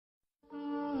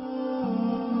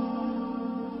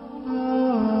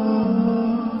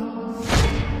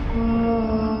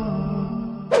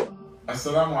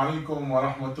Assalamu alaikum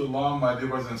wa rahmatullah, my dear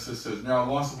brothers and sisters. May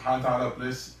Allah subhanahu wa ta'ala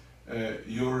bless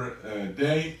your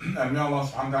day, and may Allah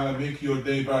subhanahu wa ta'ala make your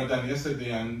day better than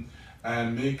yesterday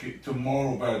and make it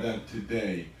tomorrow better than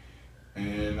today.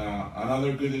 And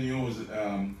another good news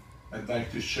I'd like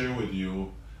to share with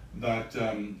you that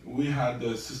we had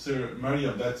the sister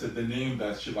Miriam, that's the name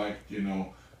that she liked,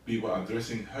 people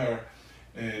addressing her.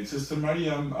 And Sister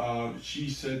Miriam, she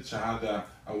said Syahadat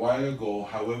a while ago.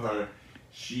 However,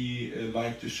 she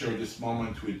liked to share this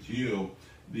moment with you,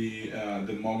 the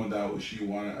moment that she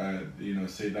wanted,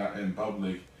 say that in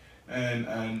public, and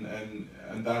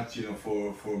that,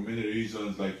 for many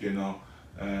reasons, like, and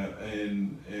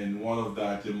one of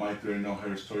that, it might,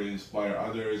 her story inspire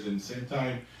others, and at the same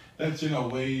time, that's, a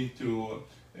way to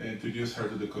introduce her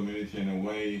to the community, and a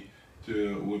way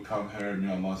to welcome her.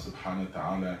 May Allah subhanahu wa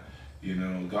ta'ala,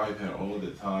 guide her all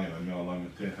the time, and may Allah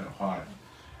maintain her heart.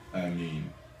 Ameen.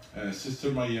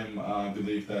 Sister Miriam, I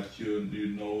believe that you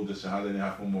know the Syahadat and you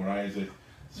have memorized it.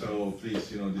 So please,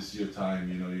 this is your time,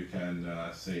 you can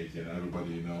say it,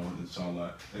 everybody,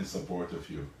 inshallah, in support of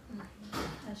you.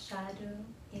 Ashhadu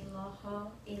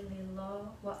ilaha illallah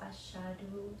wa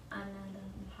ashhadu anna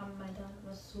Muhammadan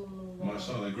Rasulullah.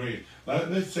 MashaAllah, great.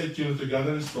 Let's say it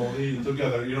together, slowly,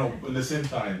 together, in the same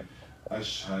time.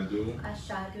 Ashhadu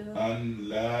an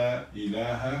la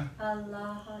ilaha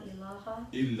illallah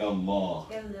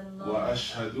wa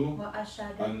ashhadu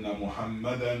anna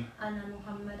Muhammadan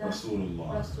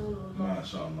Rasulullah.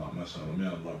 MashaAllah, MashaAllah. May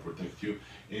Allah protect you.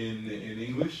 In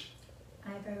English? I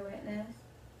bear witness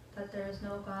that there is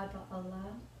no God but Allah,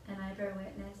 and I bear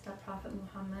witness that Prophet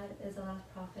Muhammad is the last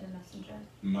prophet and messenger.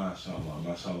 MashaAllah,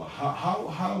 MashaAllah.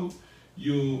 How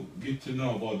you get to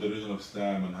know about the religion of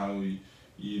Islam, and how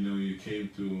you came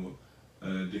to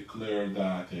declare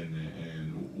that,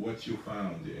 and what you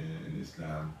found in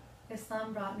Islam?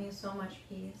 Islam brought me so much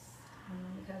peace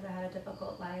because I had a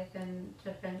difficult life and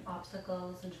different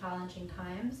obstacles and challenging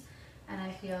times, and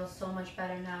I feel so much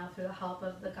better now through the help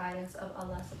of the guidance of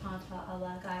Allah subhanahu wa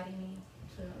ta'ala guiding me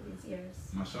through these years.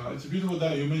 MashaAllah. It's beautiful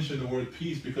that you mentioned the word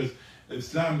peace, because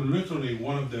Islam, literally,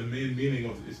 one of the main meaning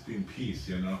of it is being peace,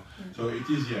 So it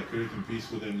is, creating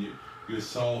peace within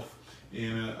yourself,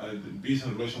 in peace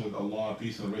and relation with Allah,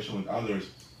 peace and relation with others.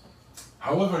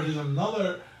 However, there's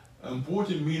another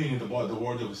important meaning about the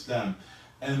word of Islam,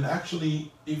 and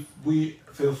actually, if we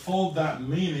fulfill that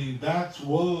meaning, that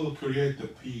will create the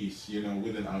peace,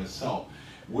 within ourselves,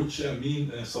 which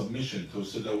means submission.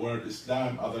 So the word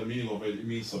Islam, other meaning of it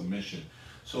means submission.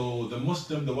 So the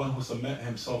Muslim, the one who submits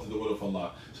himself to the will of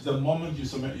Allah. So the moment you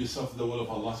submit yourself to the will of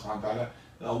Allah subhanahu wa ta'ala,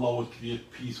 Allah will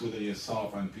create peace within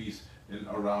yourself and peace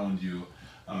around you.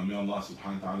 May Allah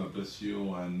subhanahu wa ta'ala bless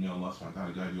you, and may Allah subhanahu wa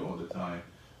ta'ala guide you all the time.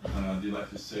 Do you like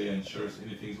to say and share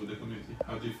anything with the community?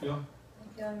 How do you feel? I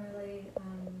feel really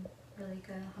good,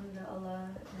 alhamdulillah,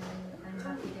 and I'm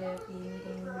happy to be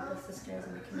meeting the sisters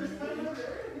in the community,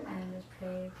 and just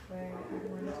pray for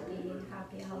everyone to be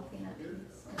happy, healthy, and at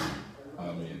peace.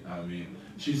 Ameen, Ameen.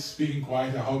 She's speaking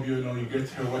quiet. I hope you get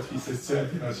her what he said.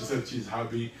 She said she's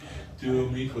happy to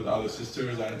meet with other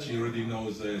sisters, and she already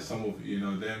knows some of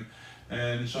them.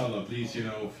 And inshallah, please,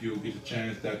 if you get a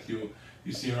chance that you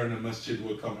see her in the masjid,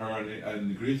 welcome her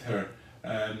and greet her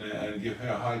and give her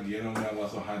a hug. May Allah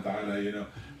subhanahu wa ta'ala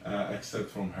accept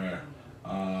from her.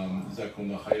 جزاكم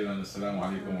الله خيرا. السلام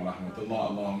عليكم ورحمة الله.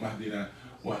 اللهم اهدنا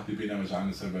واهد بنا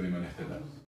واجعلنا سببا لمن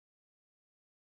اهتدى.